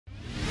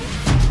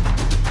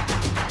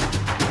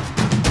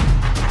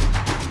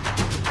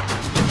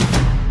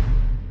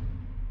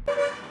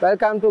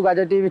Welcome to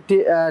Gaja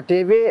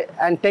TV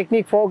and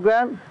Technique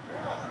Program.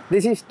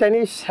 This is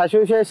Tennis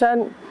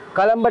Association,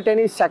 Colombo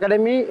Tennis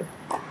Academy.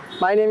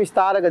 My name is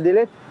Tarak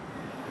Dilip,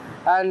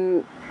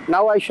 and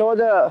now I show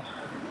the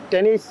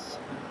tennis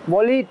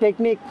volley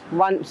technique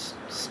one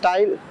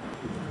style.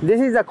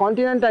 This is the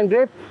continental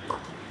grip,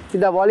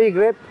 with the volley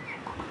grip,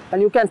 and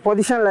you can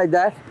position like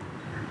that,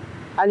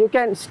 and you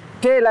can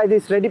stay like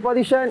this ready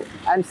position,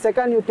 and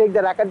second you take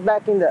the racket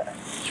back in the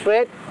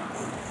straight,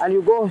 and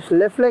you go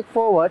left leg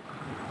forward,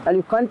 and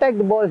you contact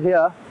the ball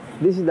here.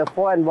 This is the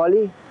forehand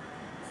volley,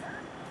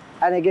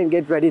 and again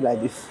get ready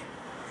like this,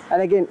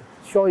 and again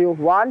show you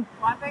 1,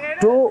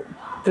 2,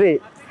 3.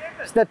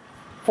 It's the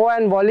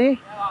forehand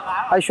volley.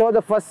 I show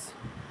the first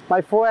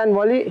my forehand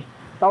volley.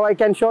 Now I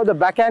can show the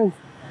backhand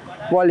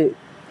volley.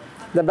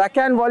 The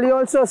backhand volley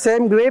also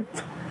same grip,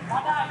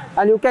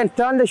 and you can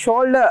turn the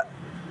shoulder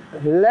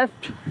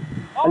left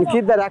and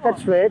keep the racket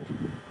straight,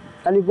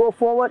 and you go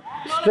forward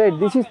straight.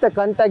 This is the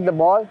contact the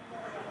ball,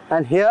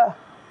 and here,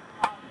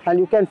 and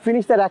you can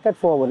finish the racket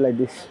forward like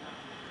this.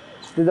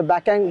 This is the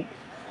backhand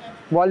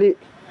volley.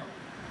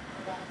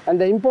 And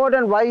the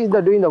important why is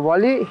the doing the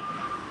volley.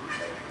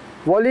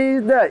 Volley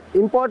is the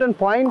important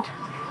point.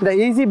 The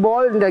easy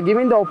ball, the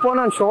giving the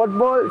opponent short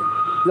ball,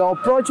 the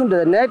approach into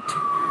the net,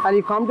 and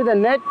you come to the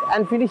net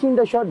and finishing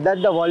the shot.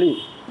 That's the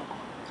volley.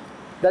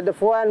 That the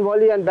forehand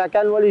volley and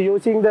backhand volley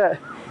using the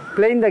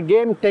playing the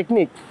game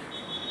technique.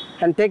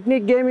 And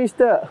technique game is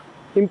the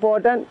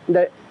important.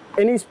 The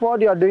any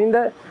sport you are doing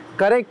the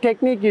correct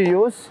technique you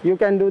use, you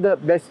can do the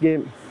best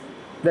game,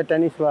 the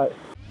tennis world.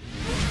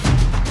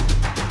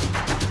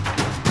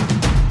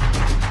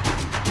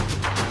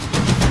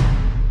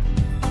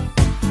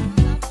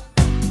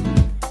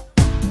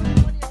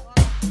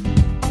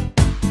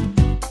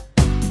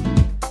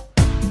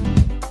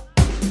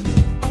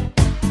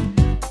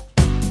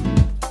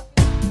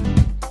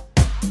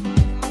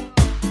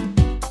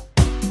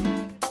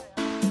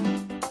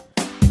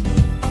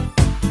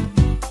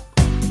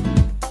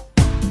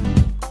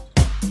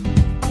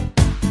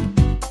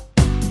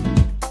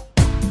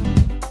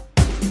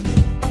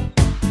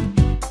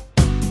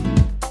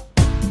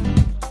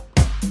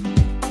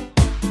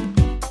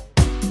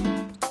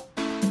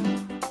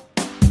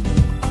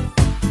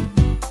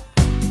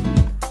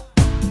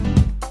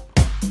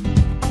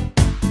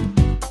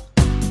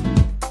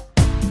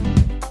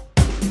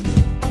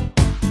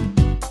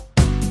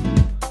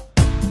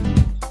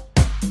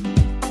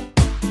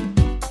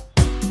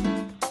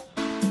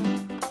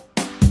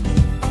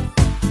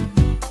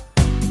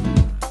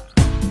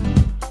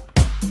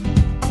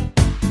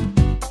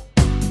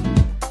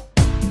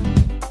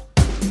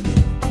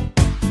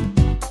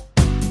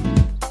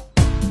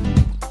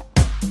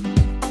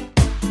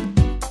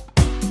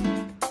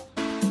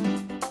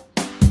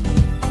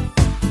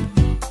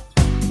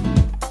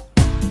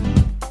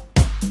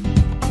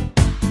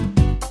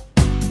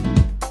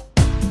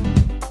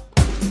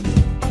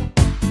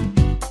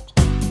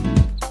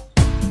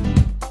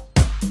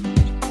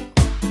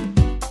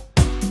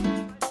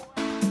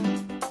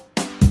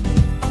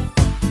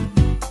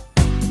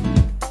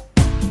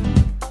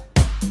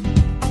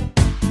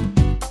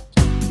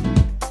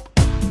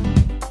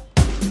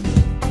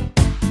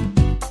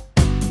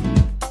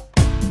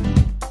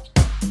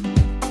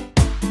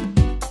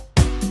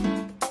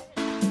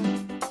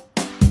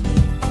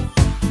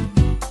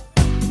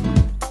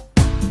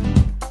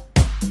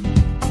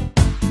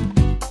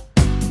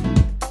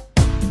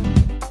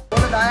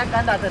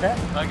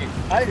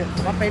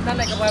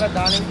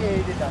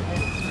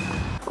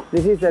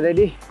 This is the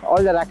ready,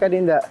 all the racket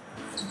in the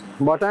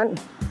bottom,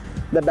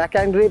 the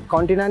backhand grip,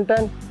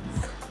 continental,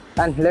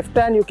 and left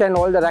hand you can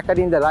hold the racket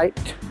in the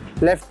right,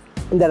 left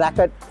in the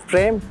racket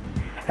frame,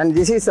 and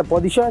this is the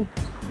position,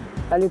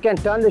 and you can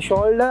turn the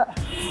shoulder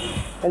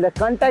and the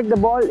contact the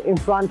ball in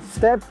front,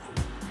 step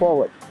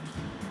forward.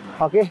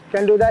 Okay,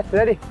 can do that,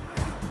 ready?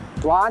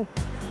 1,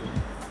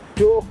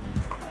 2,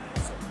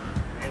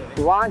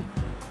 1,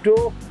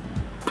 2,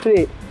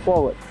 3,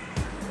 forward.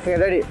 Okay,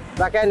 ready?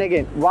 Backhand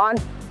again. 1,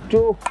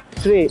 2,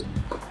 3.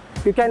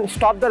 You can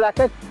stop the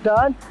racket,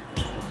 turn,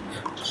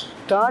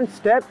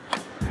 step,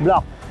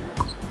 block.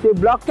 See,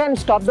 block can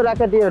stop the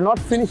racket here, not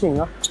finishing.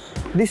 Huh?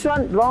 This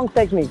one, wrong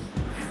technique.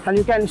 And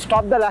you can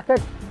stop the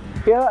racket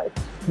here.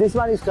 This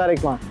one is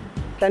correct one.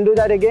 Can do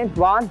that again.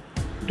 1,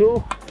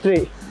 2,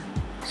 3.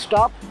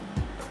 Stop.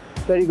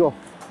 There you go.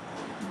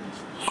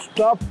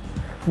 Stop.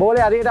 Bole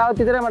ariya raw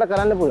titara mata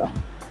karanna pula.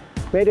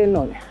 Wait in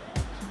no.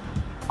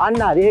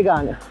 Anna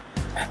Regana.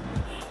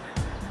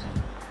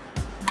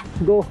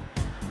 Go.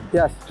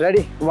 Yes,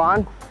 ready.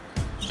 1,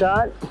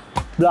 turn,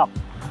 block.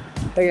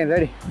 Again,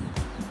 ready.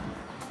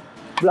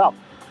 Block.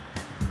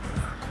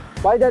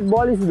 Why that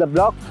ball is the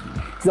block?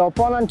 The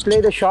opponent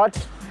play the shot.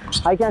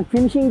 I can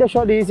finishing the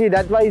shot easy.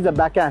 That's why it's the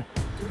backhand.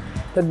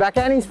 The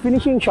backhand is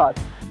finishing shot.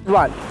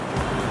 1.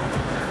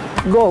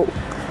 Go.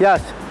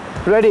 Yes.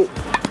 Ready.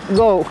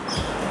 Go.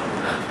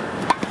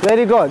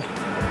 Very good.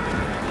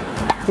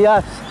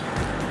 Yes.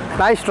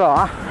 Nice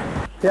draw.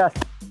 Huh? Yes.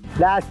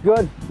 That's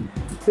good.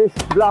 This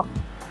block.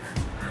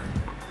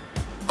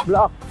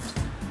 Block.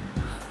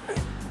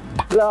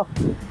 Block.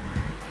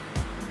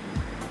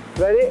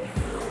 Ready?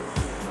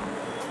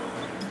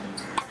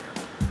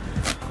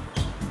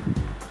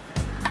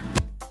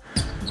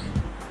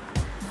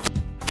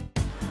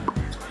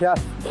 Yes.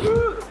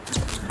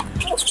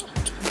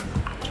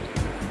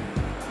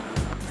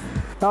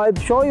 Now I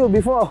show you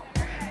before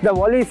the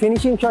volley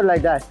finishing shot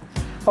like that.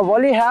 A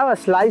volley have a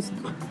slice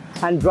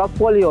and drop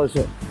volley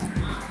also.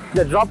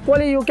 The drop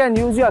volley you can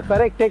use your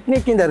correct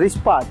technique in the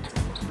wrist part.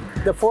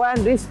 The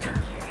forehand wrist,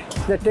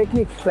 the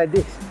technique like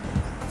this.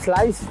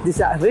 Slice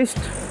this wrist,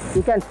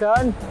 you can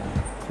turn.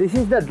 This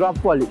is the drop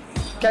volley.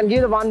 You can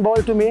give the one ball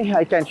to me,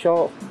 I can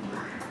show.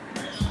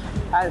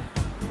 And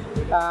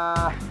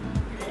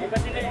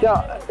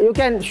yeah, you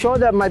can show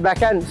my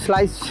backhand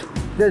slice.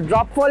 The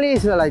drop volley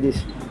is like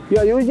this. You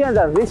are using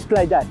the wrist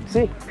like that.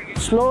 See,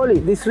 slowly.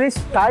 This wrist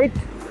tight,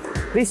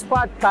 wrist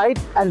part tight,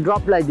 and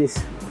drop like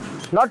this.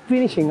 Not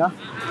finishing, huh?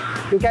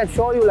 You can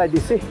show you like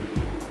this. See,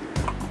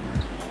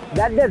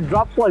 that's the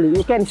drop volley.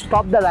 You can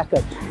stop the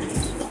racket.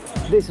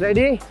 This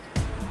ready,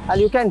 and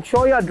you can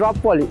show your drop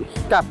volley.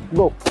 Tap,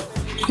 go.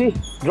 See,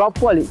 drop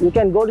volley. You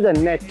can go to the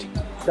net.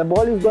 The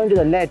ball is going to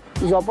the net.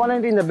 His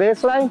opponent in the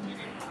baseline.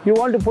 You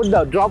want to put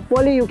the drop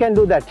volley, you can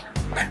do that.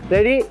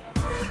 Ready?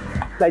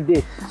 Like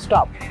this.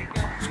 Stop.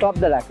 Stop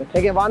the racket.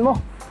 Again, one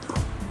more.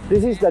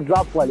 This is the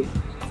drop volley.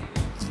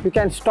 You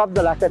can stop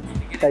the racket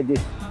like this.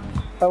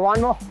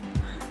 One more.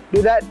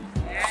 Do that.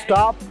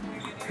 Stop.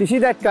 You see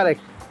that correct?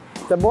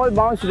 The ball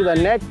bounces to the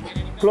net,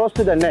 close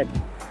to the net.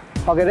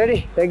 Okay,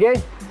 ready? Again.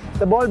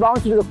 The ball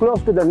bounces to the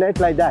close to the net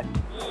like that.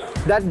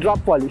 That drop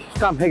volley.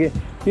 Come again.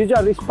 Use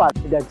your wrist part.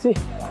 That's it.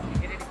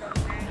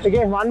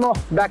 Again, one more.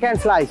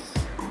 Backhand slice.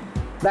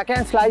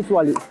 Backhand slice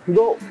volley.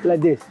 Go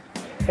like this.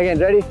 Again,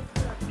 ready?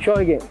 Show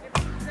again.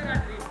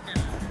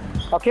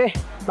 Okay.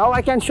 Now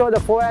I can show the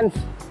forehand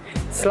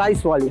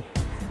slice volley.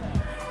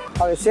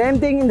 Okay, same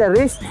thing in the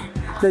wrist.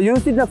 The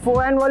use in the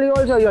forehand volley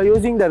also. You are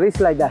using the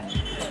wrist like that.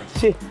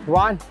 See,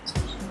 one.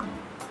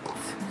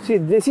 See,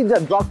 this is the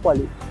drop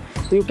volley.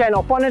 You can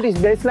opponent is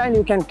baseline.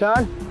 You can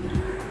turn.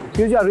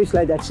 Use your wrist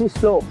like that. See,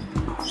 slow.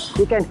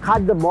 You can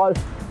cut the ball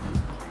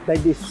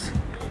like this.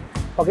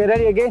 Okay,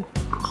 ready again?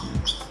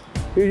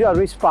 Use your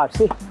wrist part,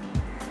 see?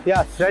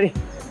 Yes, ready?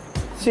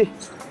 See?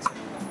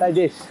 Like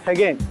this,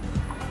 again.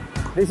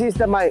 This is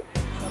my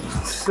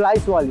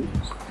slice volley.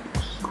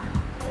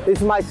 This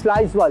is my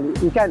slice volley.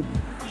 You can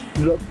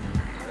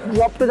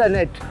drop to the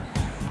net.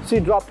 See,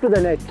 drop to the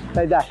net,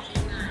 like that.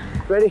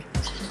 Ready?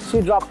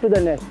 See, drop to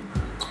the net.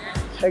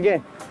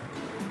 Again.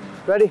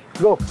 Ready?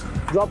 Go.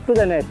 Drop to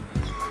the net.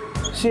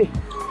 See?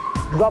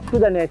 Drop to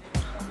the net.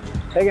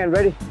 Again,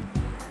 ready?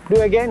 Do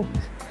again.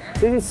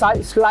 This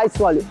is slice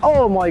volley.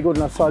 Oh my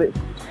goodness, sorry.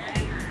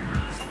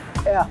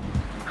 Yeah.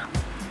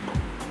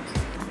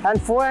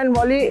 And forehand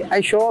volley,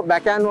 I show,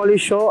 backhand volley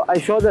show, I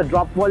show the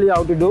drop volley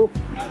how to do.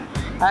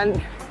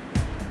 And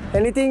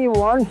anything you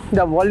want,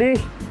 the volley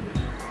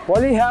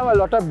have a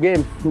lot of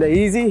game. The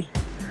easy,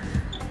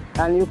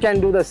 and you can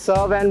do the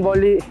serve and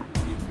volley.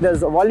 The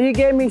volley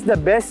game is the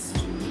best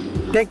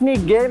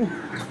technique game.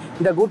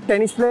 The good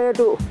tennis player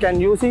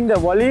can using the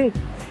volley,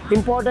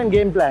 important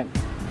game plan.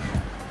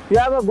 You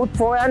have a good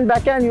forehand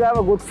backhand, you have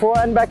a good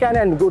forehand backhand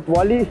and good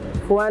volley,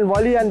 forehand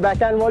volley and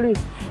backhand volley.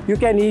 You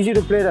can easy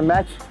to play the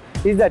match.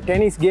 It's the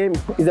tennis game,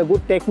 it's a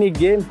good technique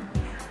game.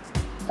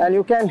 And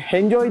you can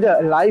enjoy the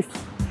life,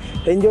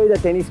 enjoy the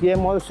tennis game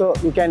also.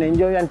 You can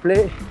enjoy and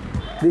play.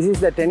 This is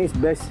the tennis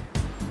best.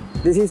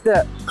 This is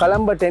the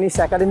Colombo Tennis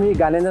Academy,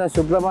 Ganendra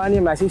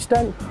Subramaniam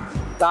assistant,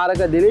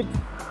 Taraka Dilip.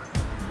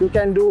 You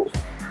can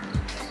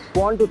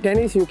want to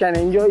tennis, you can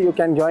enjoy, you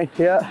can join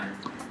here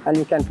and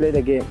you can play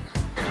the game.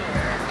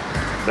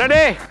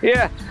 Ready?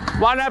 Yeah.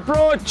 One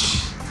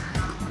approach.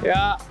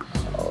 Yeah.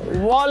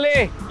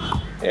 Volley.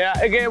 Yeah.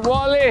 Again,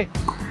 volley.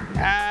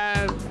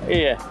 And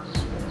yeah.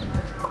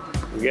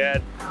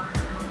 Good.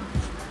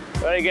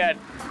 Very good.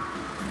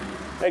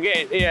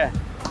 Again, yeah.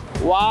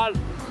 One.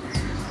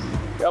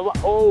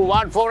 Oh,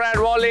 one forehand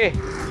volley.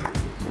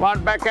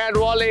 One backhand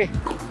volley.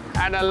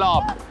 And a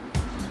lob.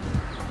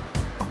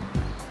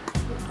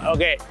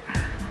 Okay.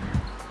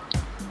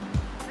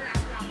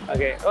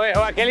 Okay.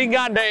 Oh, killing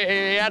gun.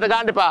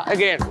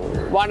 Again,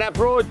 one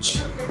approach.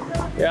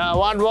 Yeah,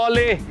 one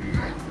volley.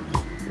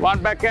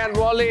 One backhand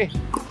volley.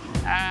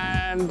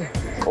 And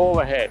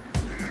overhead.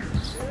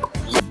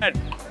 Good.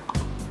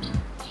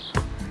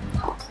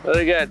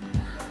 Very good.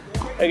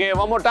 Again,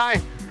 one more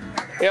time.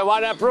 Yeah,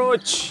 one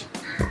approach.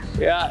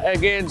 Yeah,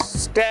 again,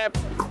 step.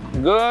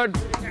 Good.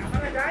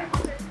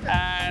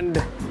 And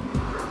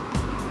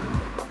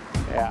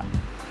yeah.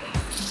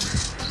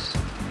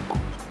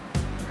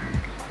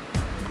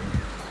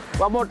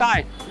 One more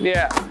time.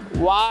 Yeah.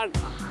 One.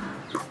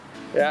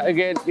 Yeah,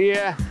 again,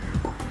 here.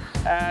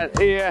 And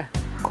here.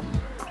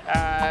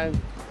 And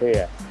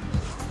here.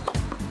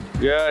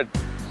 Good.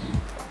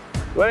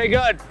 Very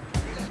good.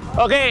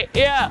 Okay,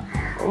 here.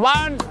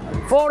 One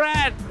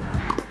forehand.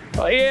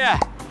 Here.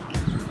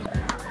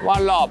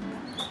 One lob.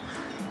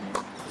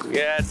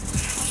 Good.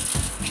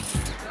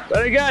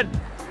 Very good.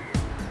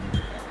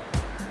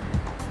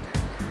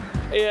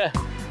 Here.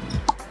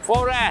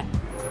 forehand.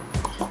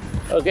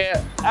 Okay,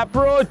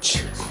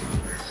 approach,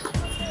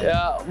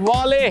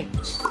 volley,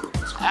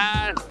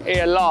 and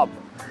a lob.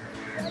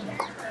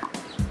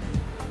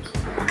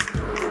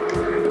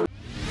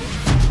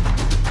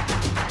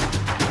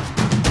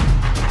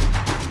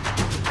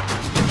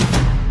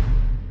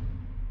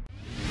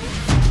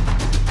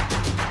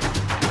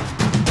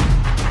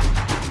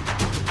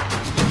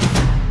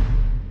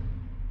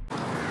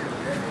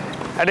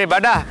 Adik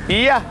badah,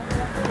 iya.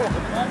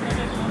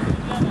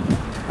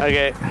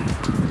 Okay.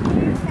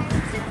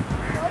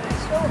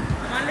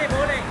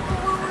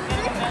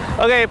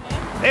 Okay,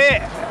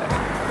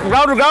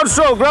 ground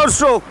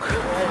stroke.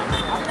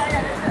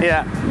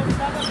 Yeah.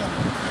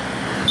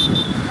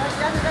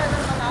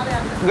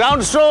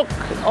 Ground stroke.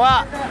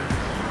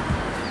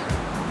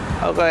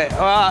 Okay.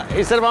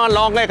 Isar mama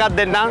long ekak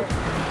denna,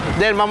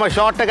 then mama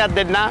short ekak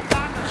denna.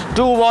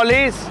 2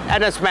 volleys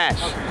and a smash.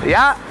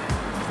 Yeah.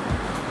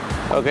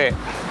 Okay.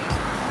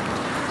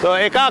 So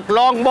ekak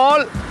long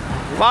ball,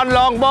 1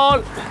 long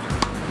ball,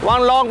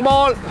 1 long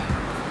ball.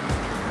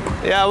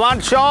 Yeah, 1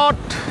 short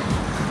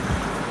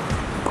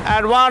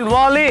and 1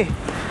 volley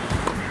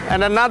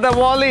and another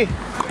volley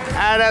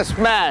and a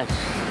smash.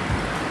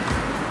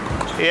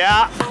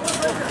 Yeah.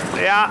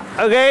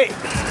 Okay.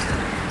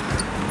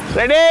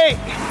 Ready?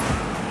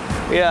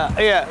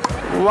 Yeah.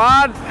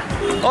 1.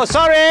 Oh,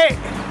 sorry.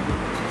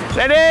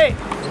 Ready?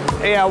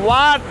 Yeah,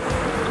 1.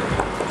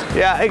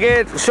 Yeah,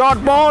 again,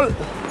 short ball.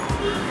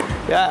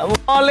 Yeah,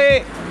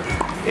 volley.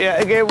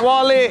 Yeah, again,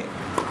 volley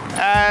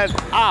and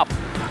up.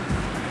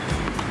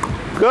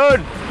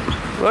 Good.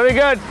 Very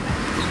good.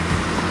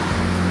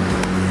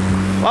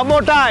 One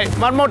more time.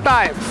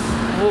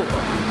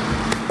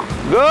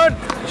 Good.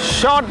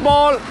 Short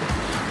ball.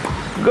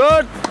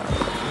 Good.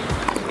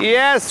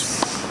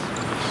 Yes.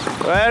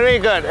 Very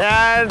good.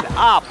 And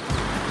up.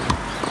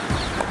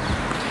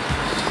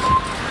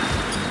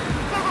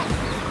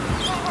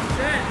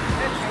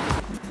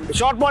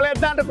 Short ball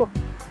eddaanako.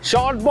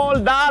 Short ball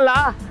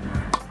dala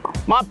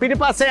ma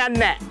pidipase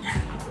yanne.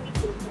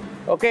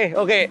 Okay.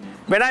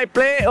 When I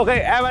play, okay,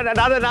 have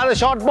another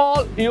short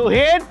ball, you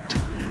hit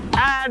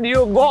and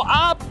you go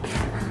up,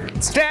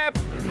 step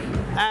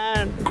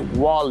and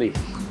volley.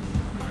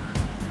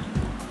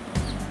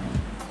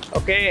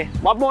 Okay,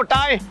 one more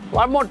time.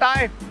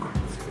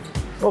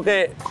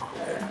 Okay,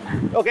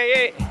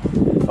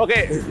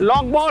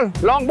 long ball.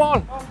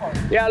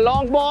 Yeah,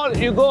 long ball,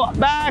 you go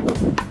back.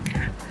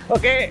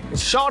 Okay,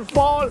 short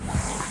ball,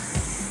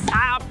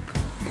 up,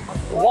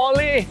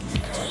 volley,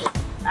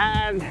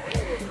 and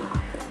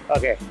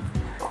okay,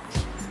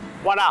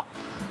 1 up.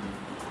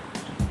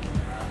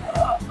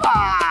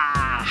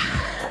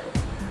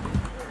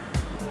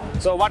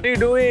 So what you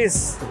do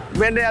is,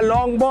 when they are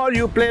long ball,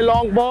 you play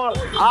long ball,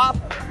 up,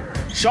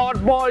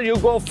 short ball, you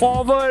go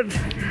forward,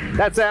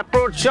 that's an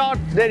approach shot,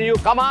 then you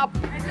come up,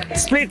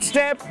 split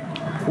step,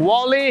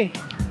 volley,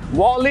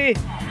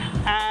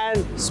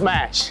 and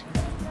smash.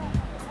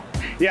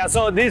 Yeah,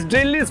 so this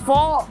drill is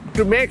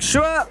to make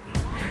sure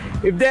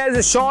if there is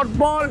a short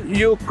ball,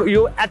 you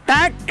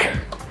attack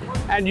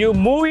and you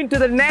move into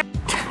the net,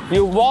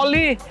 you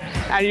volley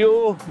and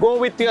you go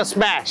with your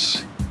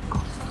smash.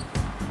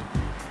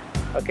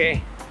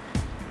 Okay.